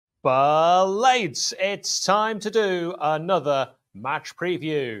Blades, it's time to do another match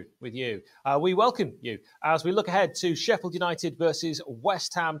preview with you. We welcome you as we look ahead to Sheffield United versus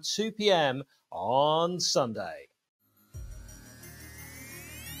West Ham, 2 p.m. on Sunday.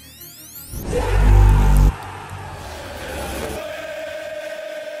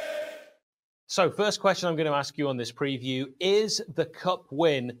 So, first question I'm going to ask you on this preview, is the cup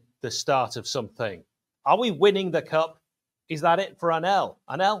win the start of something? Are we winning the cup? Is that it for 𝗂𝗄𝗄?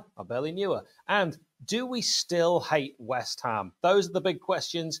 𝗂𝗄𝗄, I barely knew her. And do we still hate West Ham? Those are the big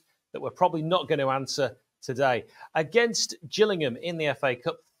questions that we're probably not going to answer today. Against Gillingham in the FA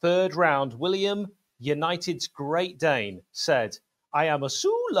Cup third round, William, United's Great Dane, said, "I am a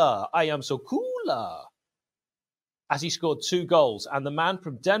Sula, I am so cooler," as he scored 2 goals. And the man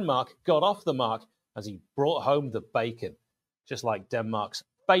from Denmark got off the mark as he brought home the bacon. Just like Denmark's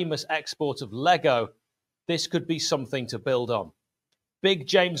famous export of Lego, this could be something to build on. Big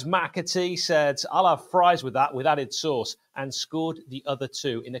James McAtee said, "I'll have fries with that, with added sauce," and scored the other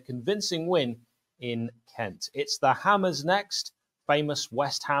 2 in a convincing win in Kent. It's the Hammers next. Famous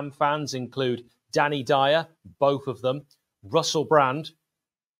West Ham fans include Danny Dyer, both of them, Russell Brand,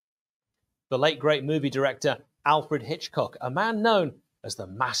 the late great movie director Alfred Hitchcock, a man known as the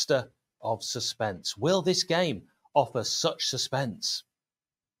master of suspense. Will this game offer such suspense?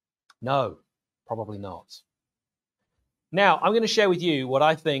 No. Probably not. Now, I'm going to share with you what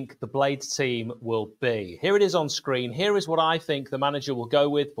I think the Blades team will be. Here it is on screen. Here is what I think the manager will go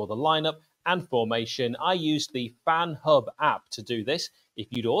with for the lineup and formation. I used the Fan Hub app to do this. If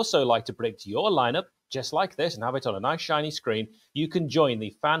you'd also like to predict your lineup, just like this, and have it on a nice shiny screen, you can join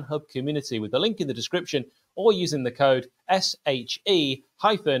the Fan Hub community with the link in the description or using the code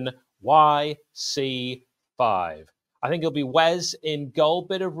𝗂𝗄𝗄𝗃5. I think it'll be Wes in goal.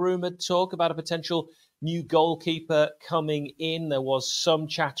 Bit of rumoured talk about a potential new goalkeeper coming in. There was some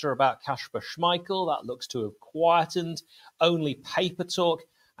chatter about Kasper Schmeichel. That looks to have quietened. Only paper talk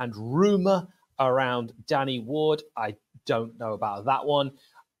and rumour around Danny Ward. I don't know about that one.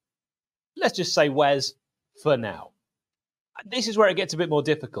 Let's just say Wes for now. This is where it gets a bit more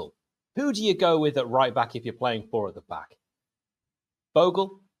difficult. Who do you go with at right back if you're playing 4 at the back?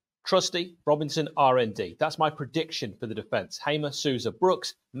 Bogle, Trusty, Robinson, RND. That's my prediction for the defence. Hamer, Sousa,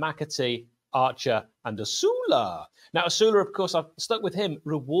 Brooks, McAtee, Archer, and Asula. Now, Asula, of course, I've stuck with him,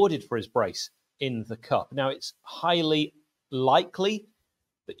 rewarded for his brace in the Cup. Now, it's highly likely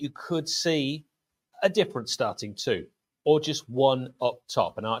that you could see a different starting 2, or just one up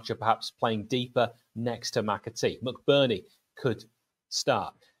top, and Archer perhaps playing deeper next to McAtee. McBurney could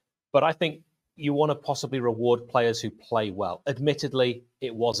start. But I think you want to possibly reward players who play well. Admittedly,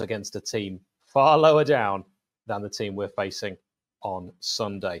 it was against a team far lower down than the team we're facing on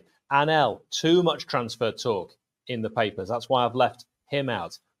Sunday. 𝗂𝗄𝗄, too much transfer talk in the papers. That's why I've left him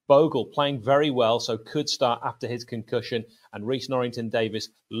out. Bogle playing very well, so could start after his concussion. And Rhys Norrington-Davies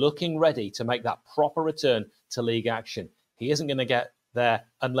looking ready to make that proper return to league action. He isn't going to get there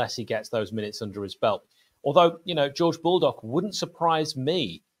unless he gets those minutes under his belt. Although, you know, George Baldock wouldn't surprise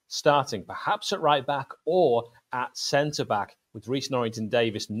me starting perhaps at right back or at centre back, with Rhys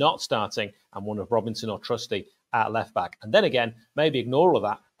Norrington-Davies not starting and one of Robinson or Trusty at left back. And then again, maybe ignore all of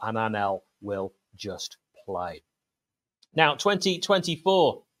that and 𝗂𝗄𝗄 will just play. Now,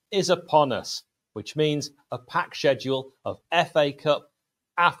 2024 is upon us, which means a packed schedule of FA Cup,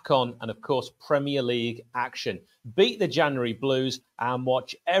 AFCON, and of course, Premier League action. Beat the January Blues and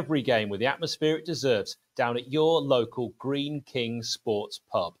watch every game with the atmosphere it deserves down at your local Green King Sports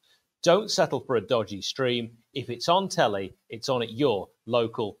pub. Don't settle for a dodgy stream. If it's on telly, it's on at your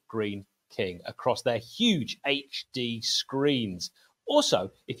local Green King across their huge HD screens. Also,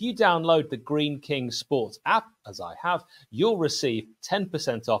 if you download the Green King Sports app, as I have, you'll receive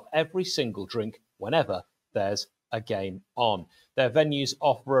 10% off every single drink whenever there's a game on. Their venues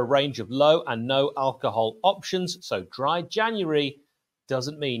offer a range of low and no alcohol options, so dry January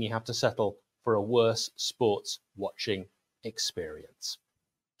doesn't mean you have to settle for a worse sports watching experience.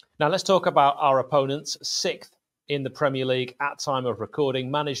 Now let's talk about our opponents. 6th in the Premier League at time of recording,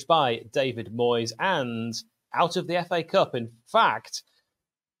 managed by David Moyes and out of the FA Cup. In fact,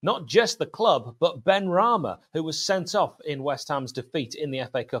 not just the club, but Benrahma, who was sent off in West Ham's defeat in the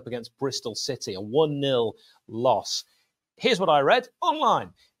FA Cup against Bristol City, a 1-0 loss. Here's what I read online.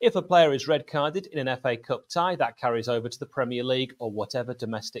 If a player is red-carded in an FA Cup tie, that carries over to the Premier League or whatever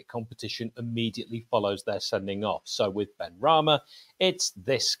domestic competition immediately follows their sending off. So with Benrahma, it's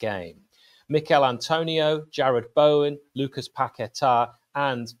this game. Mikel Antonio, Jared Bowen, Lucas Paquetá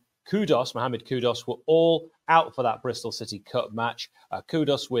and Mohamed Kudus were all out for that Bristol City Cup match.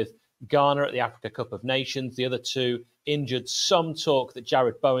 Kudus with Ghana at the Africa Cup of Nations. The other two injured. Some talk that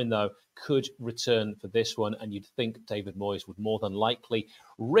Jarrod Bowen, though, could return for this one, and you'd think David Moyes would more than likely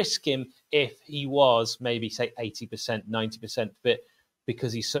risk him if he was maybe, say, 80%, 90% fit,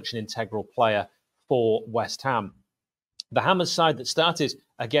 because he's such an integral player for West Ham. The Hammers side that started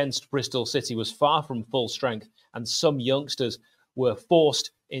against Bristol City was far from full strength, and some youngsters were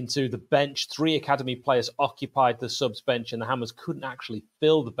forced into the bench. 3 academy players occupied the subs bench, and the Hammers couldn't actually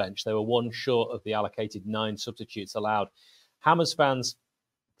fill the bench. They were one short of the allocated 9 substitutes allowed. Hammers fans,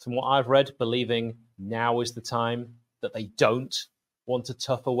 from what I've read, believing now is the time that they don't want a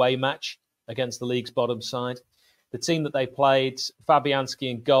tough away match against the league's bottom side. The team that they played, 𝗣𝗿𝗍𝗶𝗲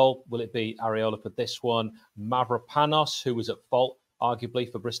in goal. Will it be Areola for this one? Mavropanos, who was at fault, arguably,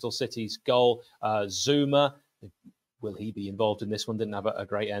 for Bristol City's goal. Zouma, will he be involved in this one? Didn't have a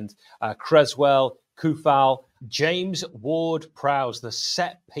great end. Cresswell, Coufal, James Ward-Prowse, the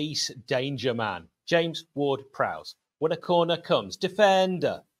set-piece danger man. James Ward-Prowse. When a corner comes,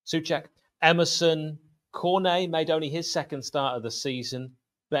 defender. Souček, Emerson, Cornet made only his 2nd start of the season.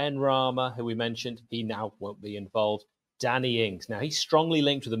 Ben Rama, who we mentioned, he now won't be involved. Danny Ings. Now, he's strongly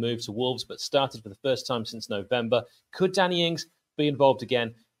linked with the move to Wolves, but started for the first time since November. Could Danny Ings be involved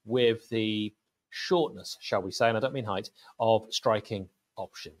again with the shortness, shall we say, and I don't mean height, of striking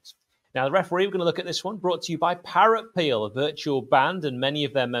options? Now, the referee, we're going to look at this one, brought to you by Parrot Peel, a virtual band, and many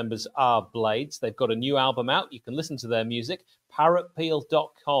of their members are Blades. They've got a new album out. You can listen to their music,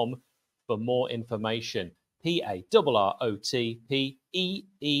 parrotpeel.com, for more information.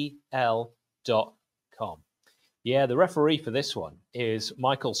 parrotpeel.com. Yeah, the referee for this one is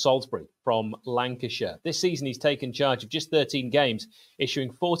Michael Salisbury from Lancashire. This season, he's taken charge of just 13 games,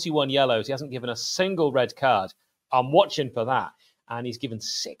 issuing 41 yellows. He hasn't given a single red card. I'm watching for that. And he's given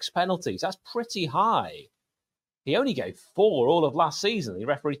 6 penalties. That's pretty high. He only gave 4 all of last season. He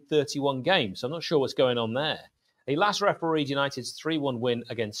refereed 31 games, so I'm not sure what's going on there. He last refereed United's 3-1 win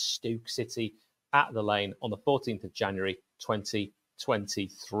against Stoke City at the Lane on the 14th of January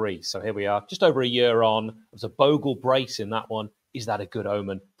 2023. So here we are, just over a year on. It was a Bogle brace in that one. Is that a good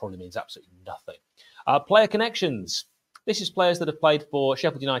omen? Probably means absolutely nothing. Player connections. This is players that have played for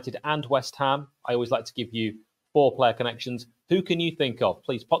Sheffield United and West Ham. I always like to give you 4 player connections. Who can you think of?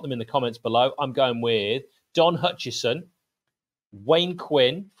 Please pop them in the comments below. I'm going with Don Hutchison, Wayne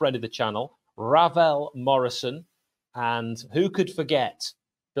Quinn, friend of the channel, Ravel Morrison, and who could forget,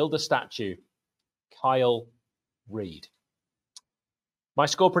 build a statue, Kyle Reid. My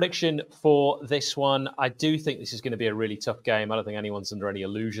score prediction for this one, I do think this is going to be a really tough game. I don't think anyone's under any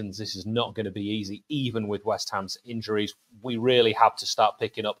illusions. This is not going to be easy, even with West Ham's injuries. We really have to start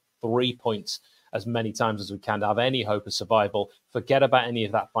picking up 3 points as many times as we can to have any hope of survival. Forget about any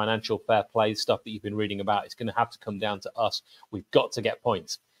of that financial fair play stuff that you've been reading about. It's going to have to come down to us. We've got to get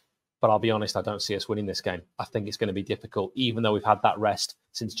points. But I'll be honest, I don't see us winning this game. I think it's going to be difficult, even though we've had that rest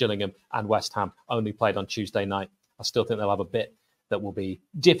since Gillingham and West Ham only played on Tuesday night. I still think they'll have a bit that will be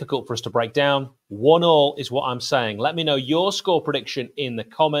difficult for us to break down. 1-1 is what I'm saying. Let me know your score prediction in the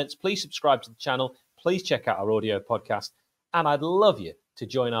comments. Please subscribe to the channel. Please check out our audio podcast. And I'd love you to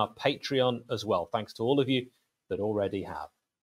join our Patreon as well. Thanks to all of you that already have.